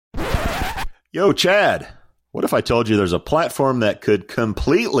Yo, Chad, what if I told you there's a platform that could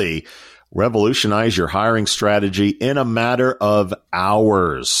completely revolutionize your hiring strategy in a matter of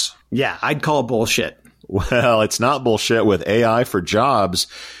hours? Yeah, I'd call bullshit. Well, it's not bullshit with AI for Jobs,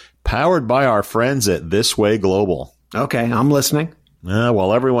 powered by our friends at This Way Global. Okay, I'm listening.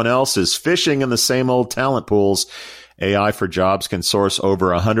 While everyone else is fishing in the same old talent pools, AI for Jobs can source over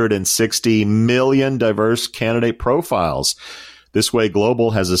 160 million diverse candidate profiles. This Way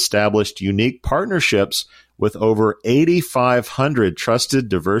Global has established unique partnerships with over 8,500 trusted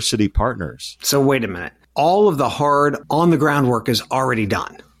diversity partners. So wait a minute. All of the hard on-the-ground work is already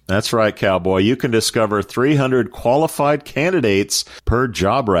done. That's right, cowboy. You can discover 300 qualified candidates per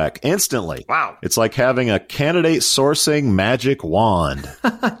job rec instantly. Wow. It's like having a candidate sourcing magic wand.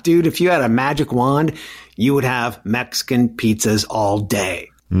 Dude, if you had a magic wand, you would have Mexican pizzas all day.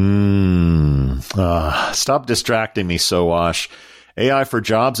 Stop distracting me, Sowash. AI for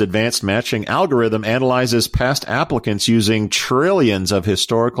Jobs advanced matching algorithm analyzes past applicants using trillions of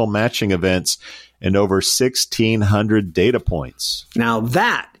historical matching events and over 1,600 data points. Now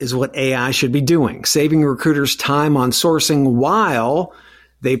that is what AI should be doing, saving recruiters time on sourcing while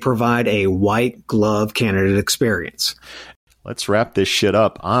they provide a white glove candidate experience. Let's wrap this shit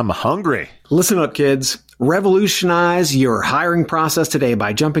up. I'm hungry. Listen up, kids. Revolutionize your hiring process today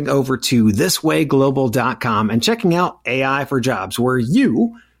by jumping over to thiswayglobal.com and checking out AI for Jobs, where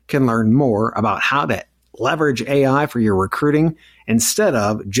you can learn more about how to leverage AI for your recruiting instead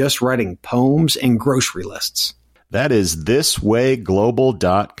of just writing poems and grocery lists. That is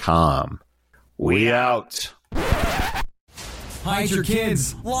thiswayglobal.com. We out. Hide your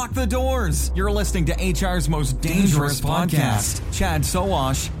kids. Lock the doors. You're listening to HR's most dangerous podcast. Chad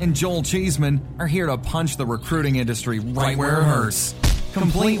Sowash and Joel Cheeseman are here to punch the recruiting industry right where it hurts.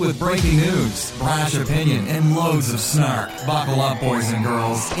 Complete with breaking news, brash opinion, and loads of snark. Buckle up, boys and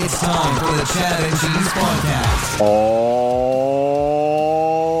girls. It's time for the Chad and Cheese Podcast. Oh,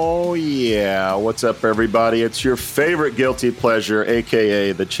 yeah. What's up, everybody? It's your favorite guilty pleasure,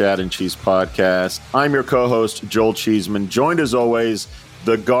 a.k.a. the Chad and Cheese Podcast. I'm your co-host, Joel Cheeseman, joined as always,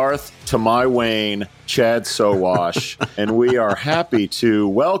 the Garth to my Wayne, Chad Sowash. And we are happy to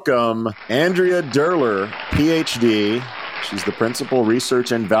welcome Andrea Derler, Ph.D., She's the Principal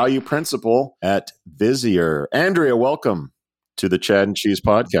Research and Value Principal at Visier. Andrea, welcome to the Chad and Cheese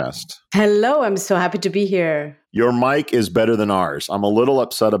Podcast. Hello, I'm so happy to be here. Your mic is better than ours. I'm a little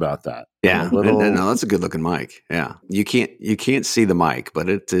upset about that. Yeah, no, that's a good looking mic. Yeah, you can't see the mic, but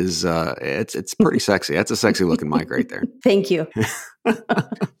it is it's pretty sexy. That's a sexy looking mic right there. Thank you.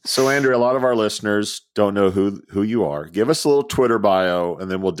 So, Andrea, a lot of our listeners don't know who you are. Give us a little Twitter bio,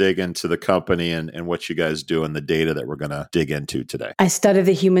 and then we'll dig into the company and what you guys do and the data that we're going to dig into today. I study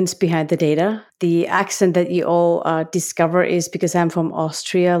the humans behind the data. The accent that you all discover is because I'm from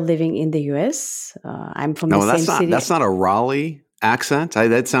Austria, living in the US. I'm from the same city. That's not a Raleigh accent.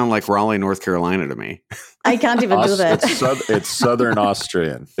 That sounds like Raleigh, North Carolina to me. I can't even do that. It's Southern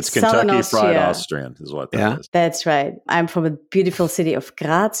Austrian. It's Kentucky Fried Austrian is what that is. That's right. I'm from a beautiful city of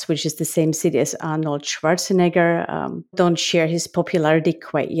Graz, which is the same city as Arnold Schwarzenegger. Don't share his popularity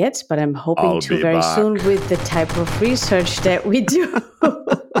quite yet, but I'm hoping to very soon with the type of research that we do.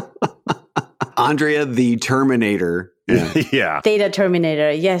 Andrea, the Terminator. Yeah. Data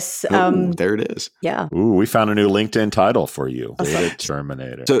Terminator. Yes. There it is. Yeah. Ooh, we found a new LinkedIn title for you. Data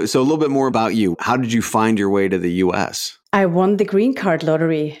Terminator. So a little bit more about you. How did you find your way to the U.S.? I won the green card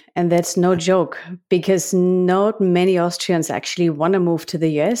lottery, and that's no joke because not many Austrians actually want to move to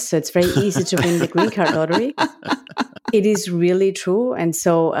the US. So it's very easy to win the green card lottery. It is really true. And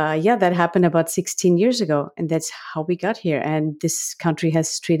so, that happened about 16 years ago. And that's how we got here. And this country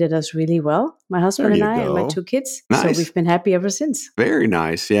has treated us really well. My husband and I and my two kids. Nice. So we've been happy ever since. Very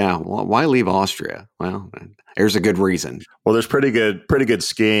nice. Yeah. Well, why leave Austria? Well, there's a good reason. Well, there's pretty good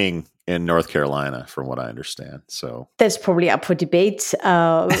skiing in North Carolina, from what I understand. So that's probably up for debate.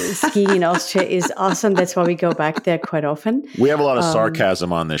 Skiing in Austria is awesome. That's why we go back there quite often. We have a lot of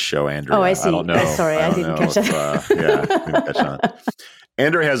sarcasm on this show, Andrea. Oh, I see. I don't know. Sorry, I didn't catch that. Didn't catch that.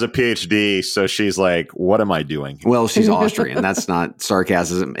 Andrea has a PhD, so she's like, what am I doing? Well, she's Austrian. That's not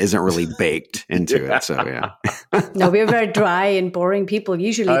sarcasm, isn't really baked into it. So, yeah. No, we're very dry and boring people.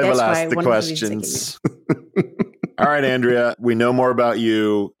 Usually I that's will why ask the questions. All right, Andrea, we know more about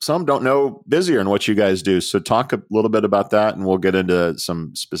you. Some don't know Visier and what you guys do. So talk a little bit about that, and we'll get into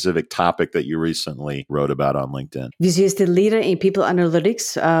some specific topic that you recently wrote about on LinkedIn. Visier is the leader in people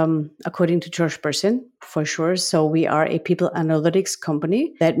analytics, according to George Person, for sure. So we are a people analytics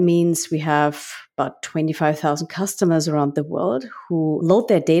company. That means we have about 25,000 customers around the world who load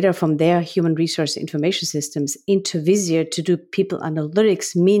their data from their human resource information systems into Visier to do people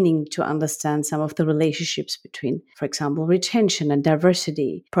analytics, meaning to understand some of the relationships between, for example, retention and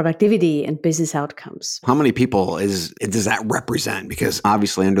diversity, productivity and business outcomes. How many people does that represent? Because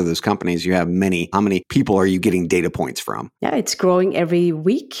obviously under those companies, you have many. How many people are you getting data points from? Yeah, it's growing every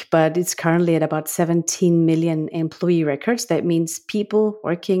week, but it's currently at about 17 million employee records. That means people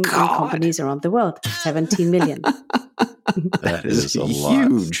working in companies around the world. 17 million. That is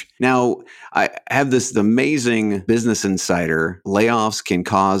huge. Now, I have this amazing Business Insider. Layoffs can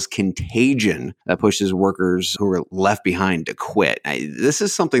cause contagion that pushes workers who are left behind to quit. This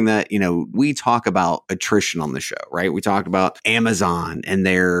is something that, we talk about attrition on the show, right? We talked about Amazon and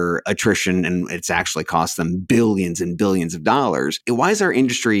their attrition, and it's actually cost them billions and billions of dollars.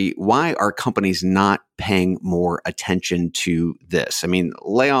 Why are companies not paying more attention to this? I mean,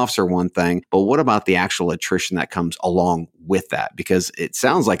 layoffs are one thing, but what about the actual attrition that comes along with that? Because it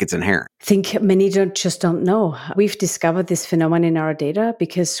sounds like it's inherent. I think many just don't know. We've discovered this phenomenon in our data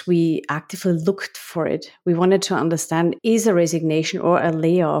because we actively looked for it. We wanted to understand, is a resignation or a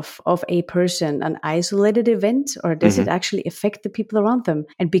layoff of a person an isolated event, or does it actually affect the people around them?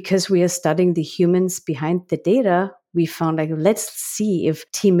 And because we are studying the humans behind the data, we found let's see if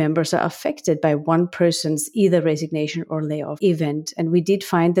team members are affected by one person's either resignation or layoff event. And we did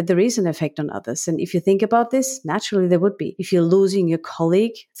find that there is an effect on others. And if you think about this, naturally there would be. If you're losing your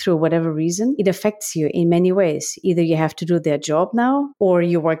colleague through whatever reason, it affects you in many ways. Either you have to do their job now, or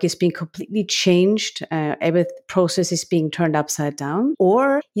your work is being completely changed, every process is being turned upside down,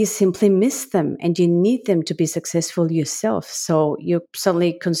 or you simply miss them and you need them to be successful yourself. So you're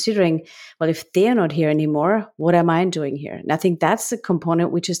suddenly considering, well, if they're not here anymore, what am I doing here? And I think that's a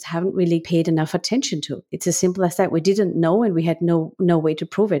component we just haven't really paid enough attention to. It's as simple as that. We didn't know, and we had no way to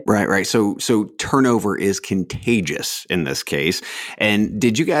prove it. Right. So turnover is contagious in this case. And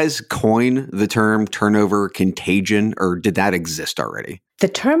did you guys coin the term turnover contagion, or did that exist already? The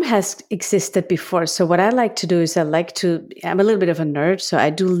term has existed before. So what I like to do is I'm a little bit of a nerd, so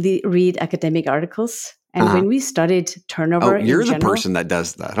I do read academic articles. And when we studied turnover, you're the person that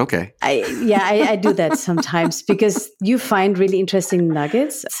does that. Okay. I do that sometimes because you find really interesting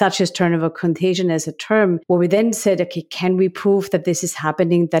nuggets, such as turnover contagion as a term, where we then said, okay, can we prove that this is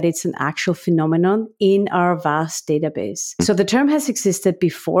happening, that it's an actual phenomenon in our vast database? So the term has existed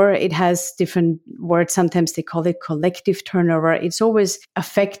before. It has different words. Sometimes they call it collective turnover. It's always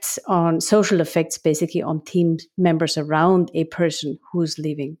social effects, basically on team members around a person who's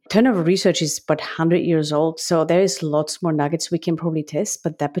leaving. Turnover research is about 100 years old, so there is lots more nuggets we can probably test,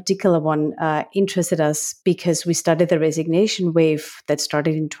 but that particular one interested us because we studied the resignation wave that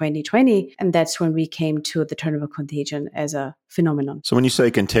started in 2020, and that's when we came to the turnover contagion as a phenomenon. So when you say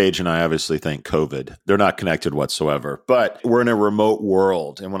contagion, I obviously think COVID. They're not connected whatsoever, but we're in a remote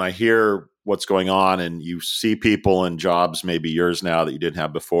world, and when I hear what's going on and you see people in jobs maybe yours now that you didn't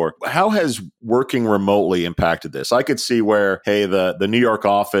have before, how has working remotely impacted this? I could see where, hey, the New York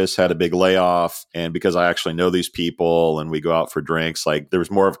office had a big layoff, and because I actually know these people and we go out for drinks, there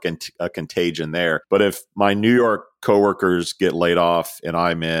was more of a contagion there. But if my New York coworkers get laid off and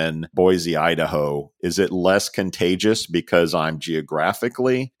I'm in Boise, Idaho, is it less contagious because I'm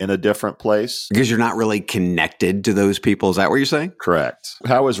geographically in a different place? Because you're not really connected to those people. Is that what you're saying? Correct.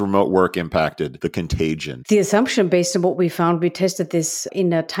 How has remote work impacted the contagion? The assumption based on what we found, we tested this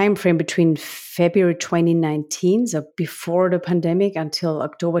in a time frame between February 2019, so before the pandemic, until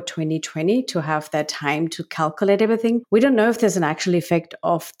October 2020, to have that time to calculate everything. We don't know if there's an actual effect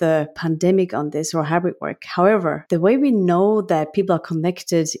of the pandemic on this or hybrid work. However, the way we know that people are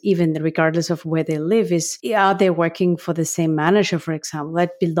connected, even regardless of where they live, is are they working for the same manager, for example?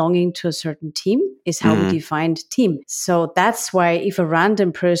 That belonging to a certain team is how we defined team. So that's why if a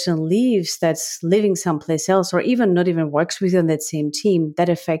random person leaves that's living someplace else, or even not even works within that same team, that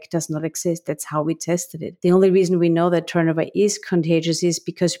effect does not exist. That's how we tested it. The only reason we know that turnover is contagious is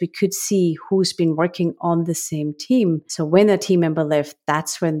because we could see who's been working on the same team. So when a team member left,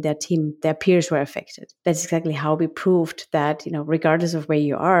 that's when their peers were affected. That's exactly how we proved that, regardless of where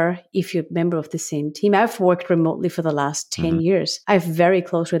you are, if you're a member of the same team. I've worked remotely for the last 10 years. I have very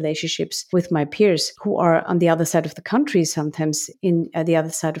close relationships with my peers who are on the other side of the country, sometimes in the other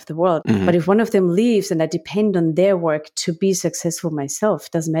side of the world. But if one of them leaves and I depend on their work to be successful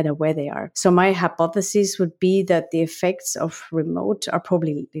myself, doesn't matter where they are. So my hypothesis would be that the effects of remote are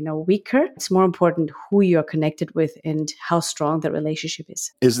probably, weaker. It's more important who you're connected with and how strong the relationship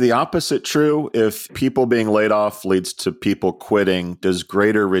is. Is the opposite true? If people being laid off layoff leads to people quitting, does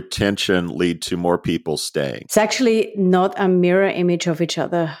greater retention lead to more people staying? It's actually not a mirror image of each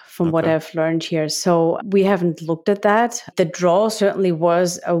other from what I've learned here. So we haven't looked at that. The draw certainly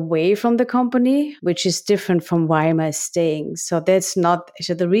was away from the company, which is different from why am I staying. So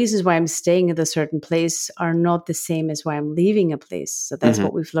the reasons why I'm staying in a certain place are not the same as why I'm leaving a place. So that's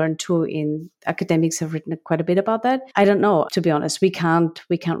what we've learned too. In academics have written quite a bit about that. I don't know, to be honest. We can't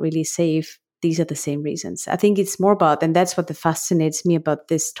really say if these are the same reasons. I think it's more about, and that's what fascinates me about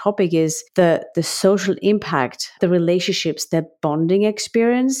this topic, is the social impact, the relationships, the bonding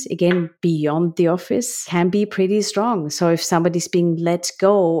experience, again, beyond the office, can be pretty strong. So if somebody's being let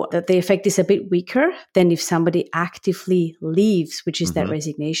go, that the effect is a bit weaker than if somebody actively leaves, which is that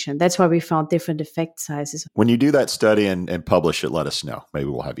resignation. That's why we found different effect sizes. When you do that study and publish it, let us know. Maybe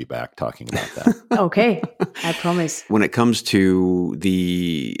we'll have you back talking about that. Okay, I promise. When it comes to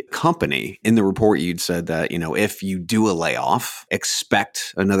the company, in the report, you'd said that, if you do a layoff,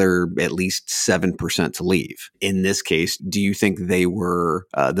 expect another at least 7% to leave. In this case, do you think they were,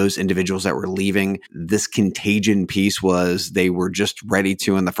 those individuals that were leaving, this contagion piece was they were just ready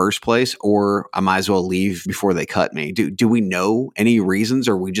to in the first place, or I might as well leave before they cut me? Do we know any reasons,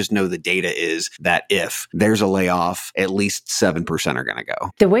 or we just know the data is that if there's a layoff, at least 7% are going to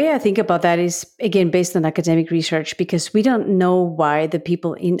go? The way I think about that is, again, based on academic research, because we don't know why the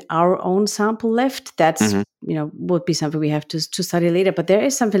people in our own sample left. That's, would be something we have to study later. But there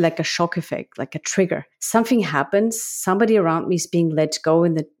is something like a shock effect, like a trigger. Something happens, somebody around me is being let go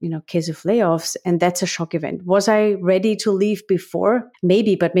in the, case of layoffs, and that's a shock event. Was I ready to leave before?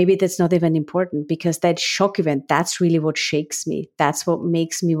 Maybe, but maybe that's not even important, because that shock event, that's really what shakes me. That's what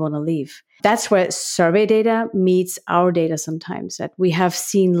makes me want to leave. That's where survey data meets our data sometimes. That we have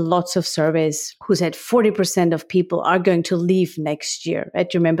seen lots of surveys who said 40% of people are going to leave next year. Right?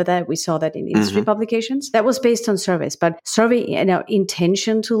 Do you remember that? We saw that in industry publications. That was based on surveys. But survey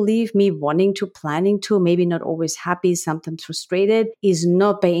intention to leave, me wanting to, planning to, maybe not always happy, sometimes frustrated, is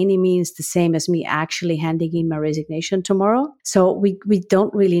not by any means the same as me actually handing in my resignation tomorrow. So we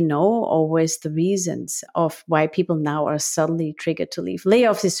don't really know always the reasons of why people now are suddenly triggered to leave.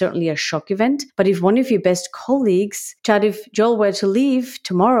 Layoffs is certainly a shock event. But if one of your best colleagues, Chad, if Joel were to leave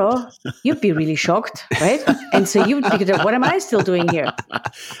tomorrow, you'd be really shocked, right? And so you would be, what am I still doing here?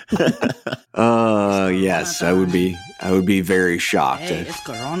 Yes, I would be very shocked. Hey, it's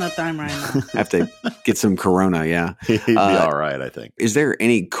Corona time right now. Have to get some Corona, yeah. He'd be all right, I think. Is there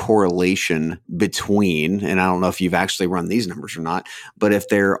any correlation between, and I don't know if you've actually run these numbers or not, but if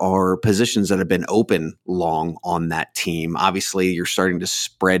there are positions that have been open long on that team, obviously you're starting to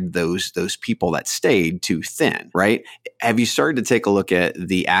spread those people that stayed too thin, right? Have you started to take a look at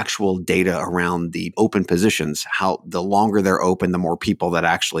the actual data around the open positions, how the longer they're open, the more people that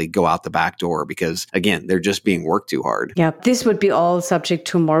actually go out the back door? Because again, they're just being worked too hard. Yeah, this would be all subject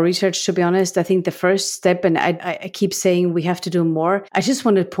to more research, to be honest. I think the first step, and I keep saying we have to do more. I just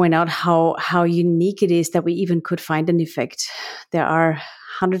want to point out how unique it is that we even could find an effect. There are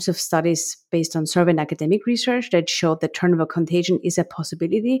hundreds of studies based on survey and academic research that showed that turnover contagion is a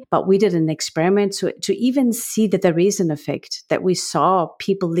possibility. But we did an experiment to even see that there is an effect, that we saw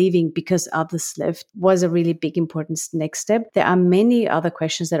people leaving because others left, was a really big, important next step. There are many other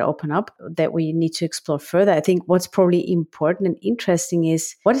questions that open up that we need to explore further. I think what's probably important and interesting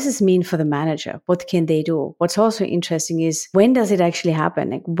is, what does this mean for the manager? What can they do? What's also interesting is, when does it actually happen?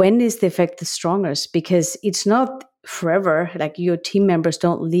 Like, when is the effect the strongest? Because it's not forever. Like, your team members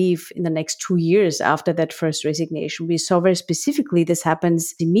don't leave in the next 2 years after that first resignation. We saw very specifically this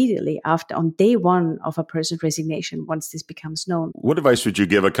happens immediately after, on day one of a person's resignation, once this becomes known. What advice would you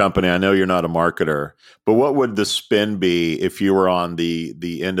give a company? I know you're not a marketer, but what would the spin be if you were on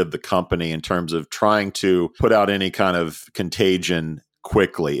the end of the company in terms of trying to put out any kind of contagion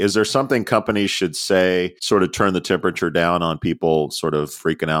quickly? Is there something companies should say, sort of turn the temperature down on people sort of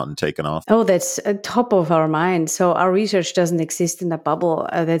freaking out and taking off? Oh, that's top of our mind. So our research doesn't exist in a bubble.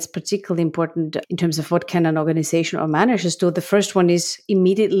 That's particularly important in terms of what can an organization or managers do. The first one is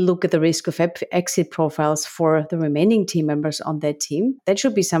immediately look at the risk of exit profiles for the remaining team members on that team. That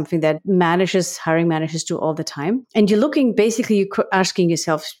should be something that hiring managers do all the time. And you're asking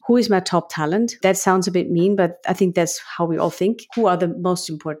yourself, who is my top talent? That sounds a bit mean, but I think that's how we all think. Who are the most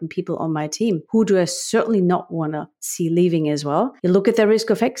important people on my team? Who do I certainly not want to see leaving as well? You look at the risk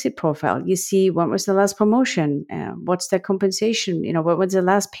of exit profile. You see, when was the last promotion? What's their compensation? What was the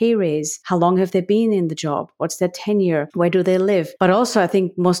last pay raise? How long have they been in the job? What's their tenure? Where do they live? But also, I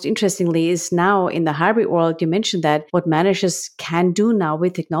think most interestingly is, now in the hybrid world, you mentioned that what managers can do now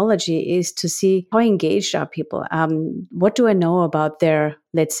with technology is to see how engaged are people. What do I know about their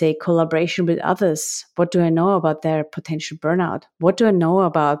let's say, collaboration with others? What do I know about their potential burnout? What do I know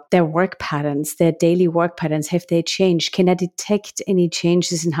about their work patterns, their daily work patterns? Have they changed? Can I detect any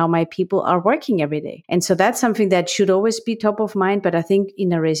changes in how my people are working every day? And so that's something that should always be top of mind. But I think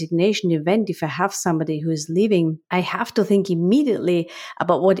in a resignation event, if I have somebody who is leaving, I have to think immediately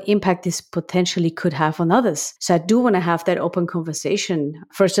about what impact this potentially could have on others. So I do want to have that open conversation.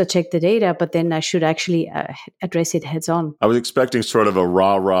 First, I check the data, but then I should actually address it heads on. I was expecting sort of a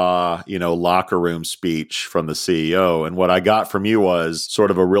rah-rah, locker room speech from the CEO. And what I got from you was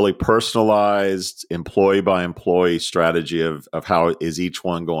sort of a really personalized employee by employee strategy of how is each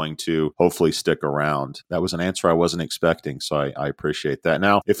one going to hopefully stick around. That was an answer I wasn't expecting. So I appreciate that.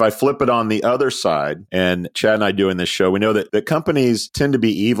 Now, if I flip it on the other side, and Chad and I doing this show, we know that companies tend to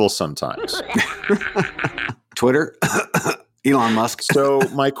be evil sometimes. Twitter, Elon Musk. So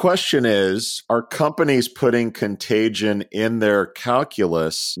my question is, are companies putting contagion in their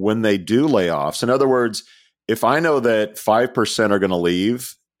calculus when they do layoffs? In other words, if I know that 5% are going to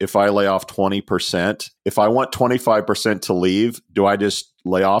leave, if I lay off 20%, if I want 25% to leave, do I just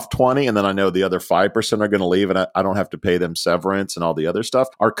lay off 20 and then I know the other 5% are going to leave and I don't have to pay them severance and all the other stuff?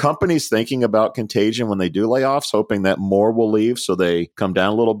 Are companies thinking about contagion when they do layoffs, hoping that more will leave so they come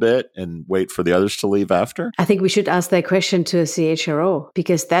down a little bit and wait for the others to leave after? I think we should ask that question to a CHRO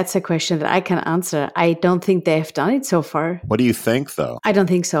because that's a question that I can answer. I don't think they've done it so far. What do you think, though? I don't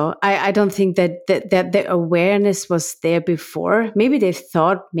think so. I don't think that the awareness was there before. Maybe they've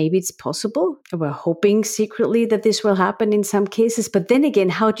thought maybe it's possible. We're hoping secretly that this will happen in some cases. But then again,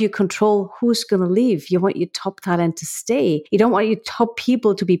 how do you control who's going to leave? You want your top talent to stay. You don't want your top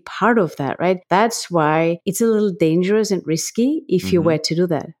people to be part of that, right? That's why it's a little dangerous and risky if you were to do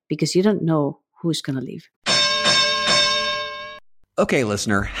that, because you don't know who's going to leave. Okay,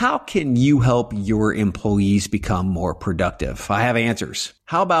 listener, how can you help your employees become more productive? I have answers.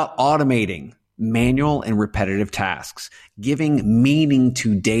 How about automating manual and repetitive tasks, giving meaning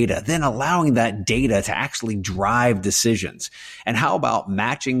to data, then allowing that data to actually drive decisions? And how about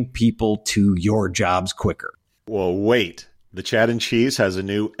matching people to your jobs quicker? Well, wait. The Chat and Cheese has a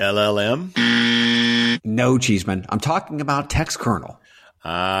new LLM? No, Cheeseman. I'm talking about text kernel.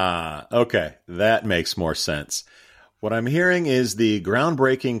 Ah, okay. That makes more sense. What I'm hearing is the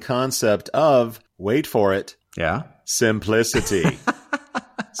groundbreaking concept of, wait for it, simplicity.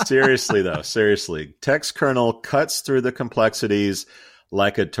 Seriously, though, seriously. Text kernel cuts through the complexities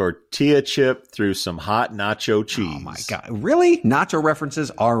like a tortilla chip through some hot nacho cheese. Oh, my God. Really? Nacho references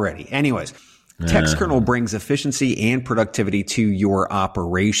already. Anyways, text kernel brings efficiency and productivity to your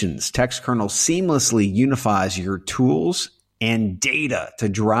operations. Text kernel seamlessly unifies your tools and data to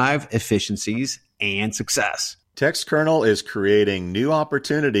drive efficiencies and success. Text kernel is creating new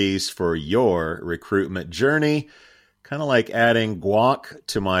opportunities for your recruitment journey. Kind of like adding guac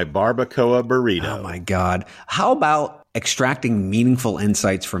to my barbacoa burrito. Oh, my God. How about extracting meaningful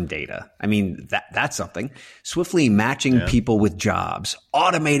insights from data? I mean, that's something. Swiftly matching people with jobs,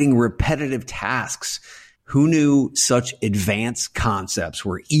 automating repetitive tasks. Who knew such advanced concepts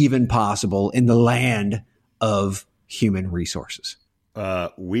were even possible in the land of human resources?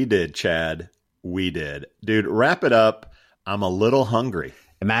 We did, Chad. We did. Dude, wrap it up. I'm a little hungry.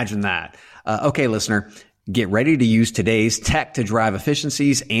 Imagine that. Okay, listener. Get ready to use today's tech to drive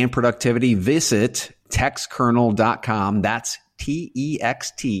efficiencies and productivity. Visit textkernel.com. That's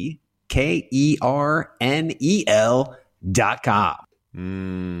TEXTKERNEL.com.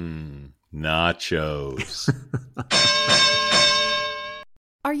 Nachos.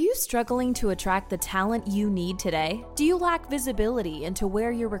 Are you struggling to attract the talent you need today? Do you lack visibility into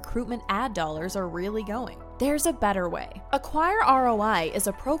where your recruitment ad dollars are really going? There's a better way. Acquire ROI is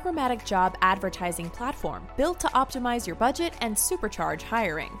a programmatic job advertising platform built to optimize your budget and supercharge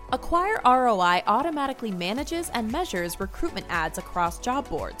hiring. Acquire ROI automatically manages and measures recruitment ads across job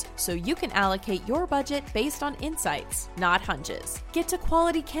boards, so you can allocate your budget based on insights, not hunches. Get to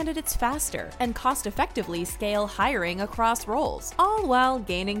quality candidates faster and cost-effectively scale hiring across roles, all while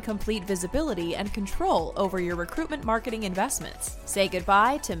gaining complete visibility and control over your recruitment marketing investments. Say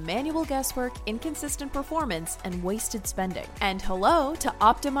goodbye to manual guesswork, inconsistent performance, and wasted spending. And hello to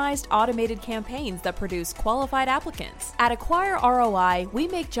optimized automated campaigns that produce qualified applicants. At Acquire ROI, we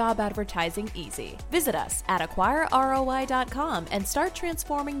make job advertising easy. Visit us at acquireroi.com and start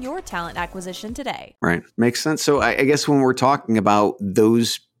transforming your talent acquisition today. Right. Makes sense. So I guess when we're talking about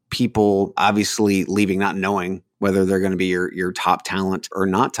those people obviously leaving, not knowing whether they're going to be your top talent or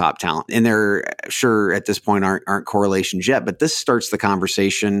not top talent. And they're sure at this point aren't correlations yet, but this starts the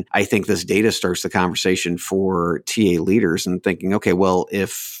conversation. I think this data starts the conversation for TA leaders and thinking, okay, well,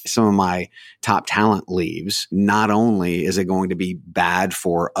 if some of my top talent leaves, not only is it going to be bad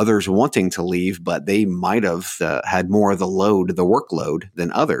for others wanting to leave, but they might have had more of the workload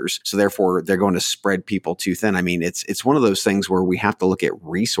than others. So therefore, they're going to spread people too thin. I mean, it's one of those things where we have to look at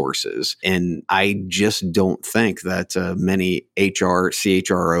resources. And I just don't think that many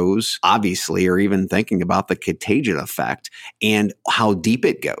CHROs obviously are even thinking about the contagion effect and how deep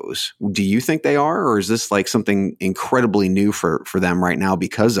it goes. Do you think they are? Or is this like something incredibly new for them right now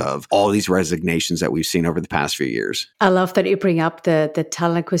because of all these resignations that we've seen over the past few years? I love that you bring up the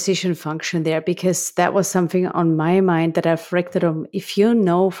talent acquisition function there, because that was something on my mind that I've reflected on. If you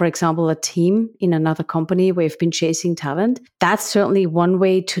know, for example, a team in another company where you've been chasing talent, that's certainly one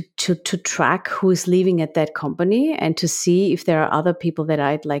way to track who's leaving at that company and to see if there are other people that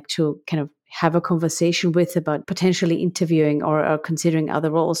I'd like to kind of have a conversation with about potentially interviewing or considering other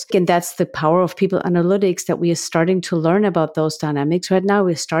roles. Again, that's the power of people analytics, that we are starting to learn about those dynamics. Right now,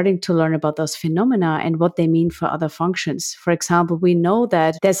 we're starting to learn about those phenomena and what they mean for other functions. For example, we know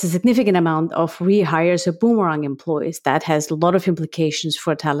that there's a significant amount of rehires or boomerang employees. That has a lot of implications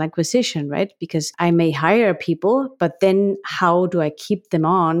for talent acquisition, right? Because I may hire people, but then how do I keep them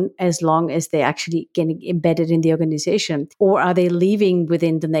on as long as they're actually getting embedded in the organization? Or are they leaving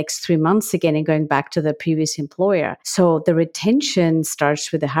within the next 3 months again and going back to the previous employer? So the retention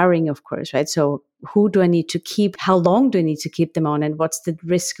starts with the hiring, of course, right? So who do I need to keep? How long do I need to keep them on? And what's the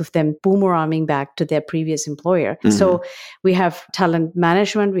risk of them boomeranging back to their previous employer? Mm-hmm. So we have talent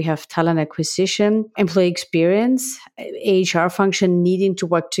management, we have talent acquisition, employee experience, HR function needing to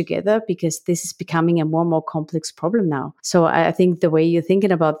work together, because this is becoming a more and more complex problem now. So I think the way you're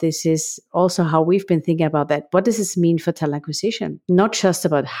thinking about this is also how we've been thinking about that. What does this mean for talent acquisition? Not just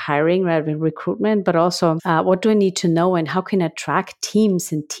about hiring, right, and recruitment, but also what do I need to know and how can I track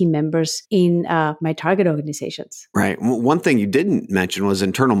teams and team members in my target organizations. Right. One thing you didn't mention was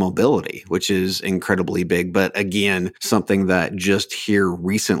internal mobility, which is incredibly big. But again, something that just here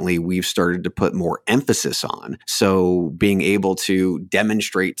recently we've started to put more emphasis on. So being able to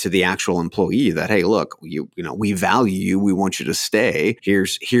demonstrate to the actual employee that, hey, look, you know, we value you. We want you to stay.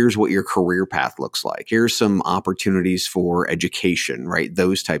 Here's what your career path looks like. Here's some opportunities for education, right?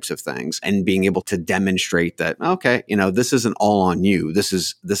 Those types of things. And being able to demonstrate that, okay, you know, this isn't all on you. This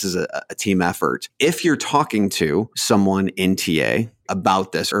is a team effort. If you're talking to someone in TA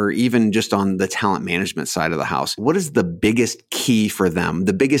about this, or even just on the talent management side of the house, what is the biggest key for them,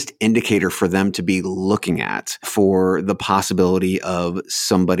 the biggest indicator for them to be looking at for the possibility of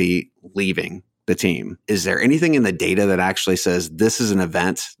somebody leaving the team? Is there anything in the data that actually says this is an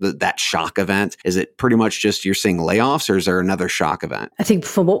event, that shock event? Is it pretty much just you're seeing layoffs, or is there another shock event? I think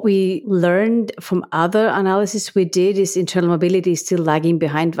from what we learned from other analysis we did is internal mobility is still lagging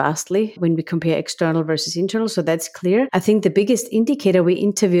behind vastly when we compare external versus internal. So that's clear. I think the biggest indicator, we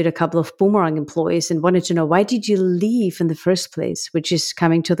interviewed a couple of boomerang employees and wanted to know, why did you leave in the first place? Which is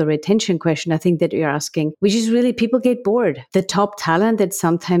coming to the retention question I think that you're asking, which is really people get bored. The top talent that's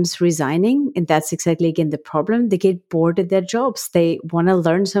sometimes resigning, and that's exactly, again, the problem. They get bored at their jobs. They want to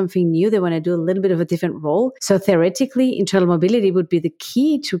learn something new. They want to do a little bit of a different role. So theoretically, internal mobility would be the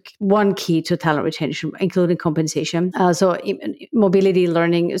one key to talent retention, including compensation. So mobility,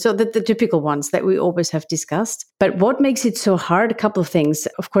 learning, so the typical ones that we always have discussed. But what makes it so hard? A couple of things.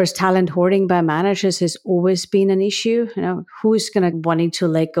 Of course, talent hoarding by managers has always been an issue. You know, who is going to wanting to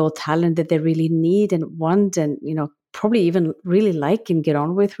let go talent that they really need and want, and, you know, probably even really like and get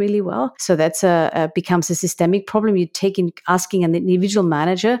on with really well. So that's becomes a systemic problem. You take in asking an individual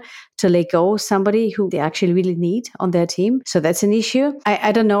manager to let go somebody who they actually really need on their team. So that's an issue.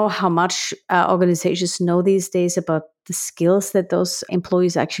 I don't know how much organizations know these days about the skills that those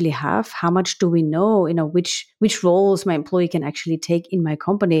employees actually have. How much do we know, you know, which roles my employee can actually take in my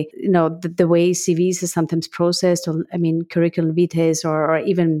company? You know, the way CVs are sometimes processed, or curriculum vitae or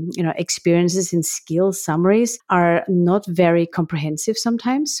even, you know, experiences and skills summaries are not very comprehensive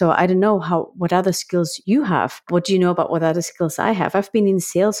sometimes. So I don't know what other skills you have. What do you know about what other skills I have? I've been in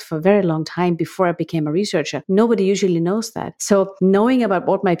sales for a very long time before I became a researcher. Nobody usually knows that. So knowing about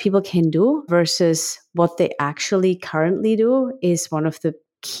what my people can do versus what they actually currently do is one of the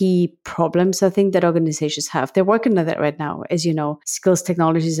key problems I think that organizations have. They're working on that right now. As you know, skills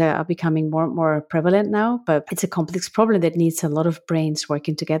technologies are becoming more and more prevalent now, but it's a complex problem that needs a lot of brains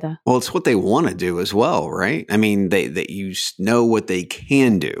working together. Well, it's what they want to do as well, right? I mean, you know what they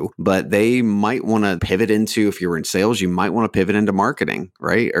can do, but they might want to pivot into, if you're in sales, you might want to pivot into marketing,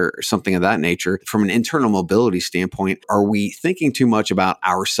 right? Or something of that nature. From an internal mobility standpoint, are we thinking too much about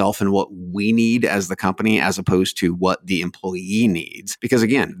ourselves and what we need as the company as opposed to what the employee needs? Because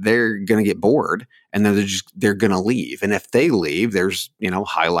again, they're going to get bored and then they're going to leave. And if they leave, there's,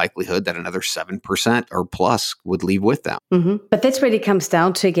 high likelihood that another 7% or plus would leave with them. Mm-hmm. But that's where it comes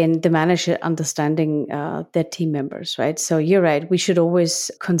down to, again, the manager understanding their team members, right? So you're right. We should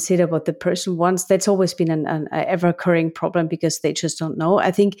always consider what the person wants. That's always been an ever-occurring problem because they just don't know.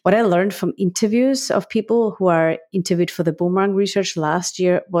 I think what I learned from interviews of people who are interviewed for the Boomerang research last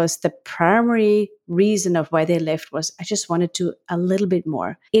year was the primary reason of why they left was, I just wanted to a little bit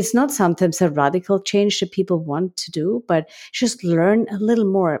more. It's not sometimes a radical change that people want to do, but just learn a little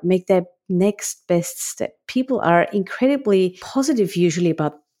more, make that next best step. People are incredibly positive usually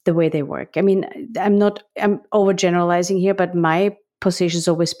about the way they work. I mean, I'm overgeneralizing here, but my position has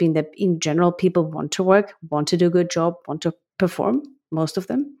always been that in general, people want to work, want to do a good job, want to perform, most of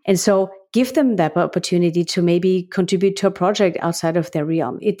them. And so give them that opportunity to maybe contribute to a project outside of their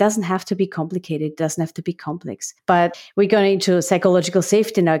realm. It doesn't have to be complicated. It doesn't have to be complex. But we're going into psychological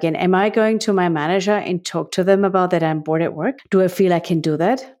safety now again. Am I going to my manager and talk to them about that I'm bored at work? Do I feel I can do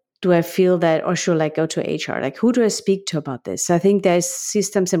that? Do I feel that, or should I go to HR? Like, who do I speak to about this? So I think there's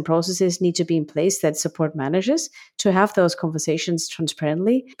systems and processes need to be in place that support managers to have those conversations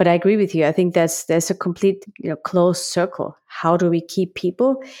transparently. But I agree with you. I think there's a complete, closed circle. How do we keep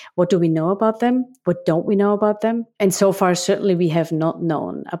people? What do we know about them? What don't we know about them? And so far, certainly we have not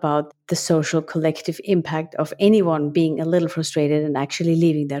known about the social collective impact of anyone being a little frustrated and actually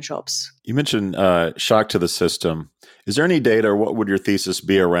leaving their jobs. You mentioned shock to the system. Is there any data, or what would your thesis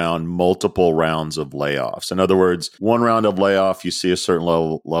be around multiple rounds of layoffs? In other words, one round of layoff, you see a certain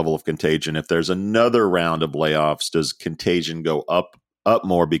level of contagion. If there's another round of layoffs, does contagion go up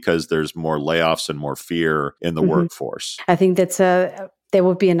more because there's more layoffs and more fear in the workforce? I think that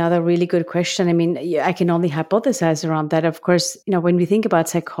would be another really good question. I mean, I can only hypothesize around that. Of course, when we think about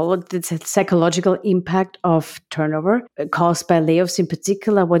the psychological impact of turnover caused by layoffs in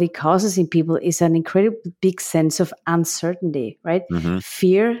particular, what it causes in people is an incredibly big sense of uncertainty, right? Mm-hmm.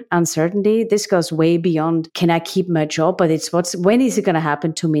 Fear, uncertainty. This goes way beyond, can I keep my job? But it's when is it going to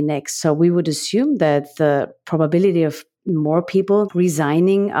happen to me next? So we would assume that the probability of more people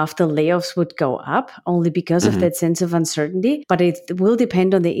resigning after layoffs would go up only because of that sense of uncertainty. But it will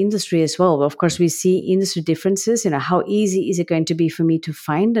depend on the industry as well. Of course, we see industry differences. How easy is it going to be for me to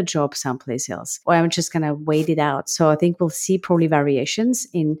find a job someplace else? Or I'm just going to wait it out. So I think we'll see probably variations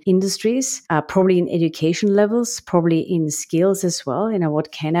in industries, probably in education levels, probably in skills as well.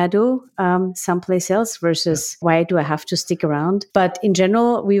 What can I do someplace else versus why do I have to stick around? But in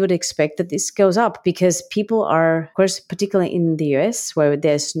general, we would expect that this goes up because people are, of course, particularly in the US, where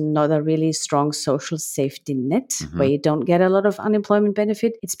there's not a really strong social safety net, where you don't get a lot of unemployment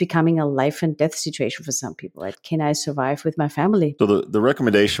benefit, it's becoming a life and death situation for some people. Like, can I survive with my family? So the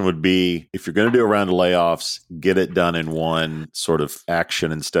recommendation would be, if you're going to do a round of layoffs, get it done in one sort of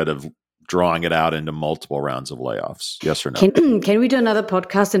action instead of drawing it out into multiple rounds of layoffs. Yes or no? Can we do another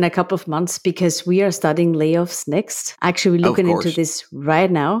podcast in a couple of months? Because we are studying layoffs next. Actually, we're looking into this right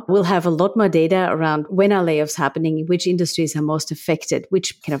now. We'll have a lot more data around when are layoffs happening, which industries are most affected,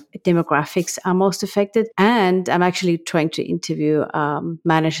 which kind of demographics are most affected. And I'm actually trying to interview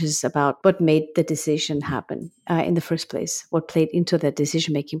managers about what made the decision happen in the first place, what played into the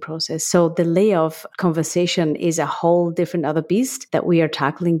decision-making process. So the layoff conversation is a whole different other beast that we are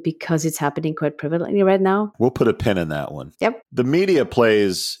tackling because it's happening quite prevalently right now. We'll put a pin in that one. Yep. The media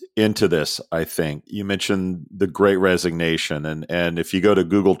plays into this, I think. You mentioned the Great Resignation. And if you go to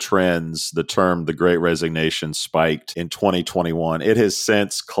Google Trends, the term the Great Resignation spiked in 2021. It has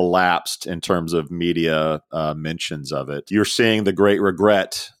since collapsed in terms of media mentions of it. You're seeing the Great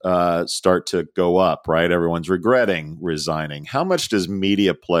Regret start to go up, right? Everyone's regretting resigning. How much does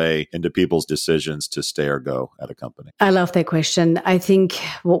media play into people's decisions to stay or go at a company? I love that question. I think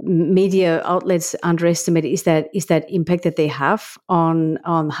what media outlets underestimate is that impact that they have on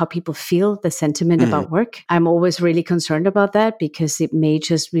how people feel, the sentiment about work. I'm always really concerned about that because it may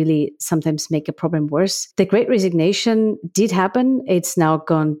just really sometimes make a problem worse. The Great Resignation did happen. It's now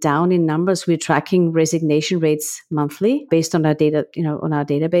gone down in numbers. We're tracking resignation rates monthly based on our data, on our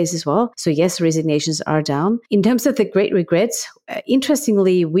database as well. So yes, resignations are down. In terms of the Great Regrets,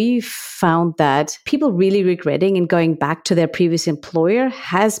 interestingly, we found that people really regretting and going back to their previous employer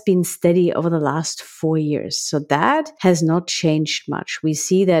has been steady over the last 4 years. So that has not changed much. We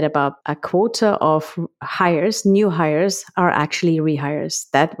see that about a quarter of hires, new hires, are actually rehires.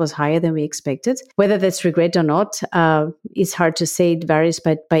 That was higher than we expected. Whether that's regret or not, it's hard to say. It varies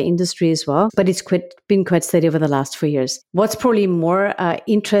by industry as well, but it's been quite steady over the last 4 years. What's probably more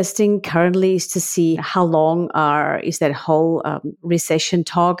interesting currently is to see how long is that whole recession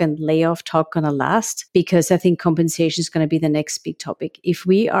talk and layoff talk going to last, because I think compensation is going to be the next big topic. If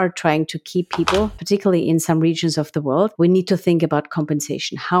we are trying to keep people, particularly in some regions of the world, we need to think about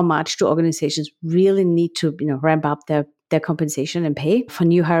compensation. How much do organizations really need to ramp up their compensation and pay for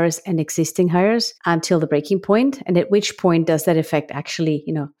new hires and existing hires until the breaking point? And at which point does that effect actually,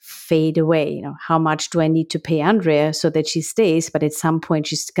 fade away? How much do I need to pay Andrea so that she stays, but at some point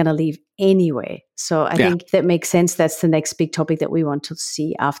she's going to leave anyway? So I think that makes sense. That's the next big topic that we want to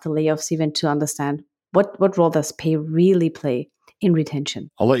see after layoffs, even to understand what role does pay really play in retention.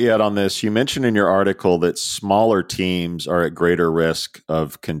 I'll let you add on this. You mentioned in your article that smaller teams are at greater risk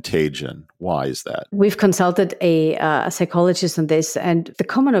of contagion. Why is that? We've consulted a psychologist on this, and the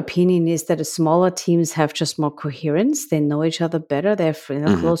common opinion is that smaller teams have just more coherence. They know each other better. They have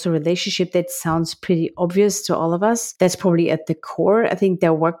a closer relationship. That sounds pretty obvious to all of us. That's probably at the core. I think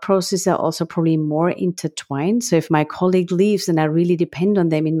their work processes are also probably more intertwined. So if my colleague leaves, and I really depend on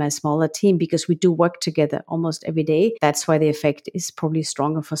them in my smaller team because we do work together almost every day, that's why the effect is probably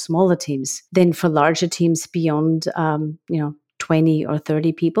stronger for smaller teams than for larger teams beyond, 20 or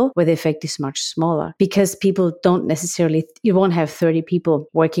 30 people, where the effect is much smaller, because people don't necessarily, you won't have 30 people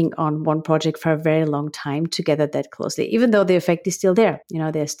working on one project for a very long time together that closely, even though the effect is still there.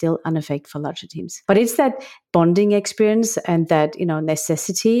 There's still an effect for larger teams. But it's that bonding experience and that,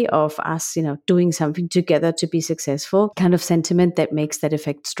 necessity of us, doing something together to be successful kind of sentiment that makes that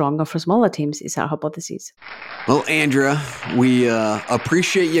effect stronger for smaller teams is our hypothesis. Well, Andrea, we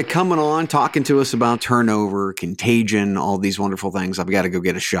appreciate you coming on, talking to us about turnover, contagion, all these wonderful things. I've got to go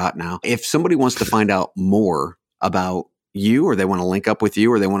get a shot now. If somebody wants to find out more about you, or they want to link up with you,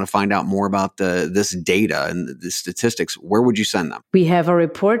 or they want to find out more about this data and the statistics, where would you send them? We have a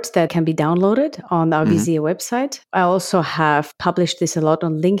report that can be downloaded on our Visier website. I also have published this a lot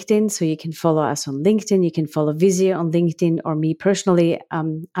on LinkedIn, so you can follow us on LinkedIn. You can follow Visier on LinkedIn, or me personally,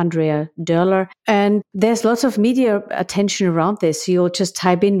 Andrea Derler. And there's lots of media attention around this. So you'll just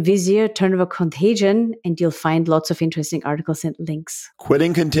type in Visier turnover contagion, and you'll find lots of interesting articles and links.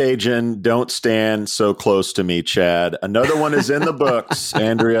 Quitting contagion. Don't stand so close to me, Chad. Another one is in the books.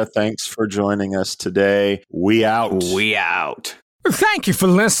 Andrea, thanks for joining us today. We out. We out. Thank you for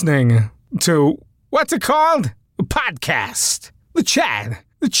listening to, what's it called? A podcast. The Chad.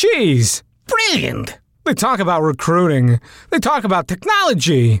 The Cheese. Brilliant. They talk about recruiting. They talk about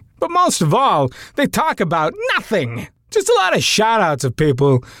technology. But most of all, they talk about nothing. Just a lot of shout-outs of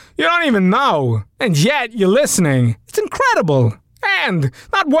people you don't even know. And yet you're listening. It's incredible. And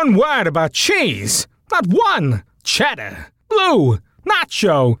not one word about cheese. Not one. Cheddar, blue,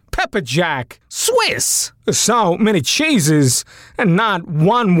 nacho, pepper jack, Swiss. So many cheeses and not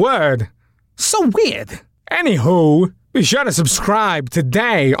one word. So weird. Anywho, be sure to subscribe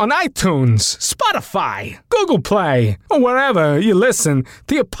today on iTunes, Spotify, Google Play, or wherever you listen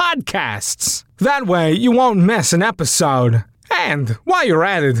to your podcasts. That way you won't miss an episode. And while you're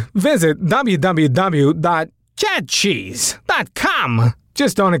at it, visit www.chadcheese.com.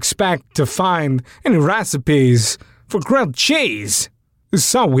 Just don't expect to find any recipes for grilled cheese. It's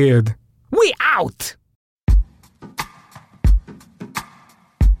so weird. We out!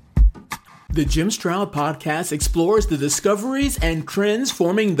 The Jim Stroud Podcast explores the discoveries and trends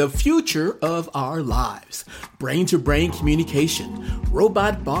forming the future of our lives. Brain-to-brain communication,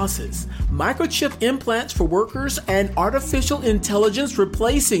 robot bosses, microchip implants for workers, and artificial intelligence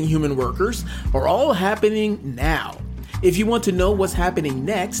replacing human workers are all happening now. If you want to know what's happening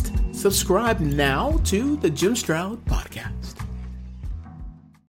next, subscribe now to the Jim Stroud Podcast.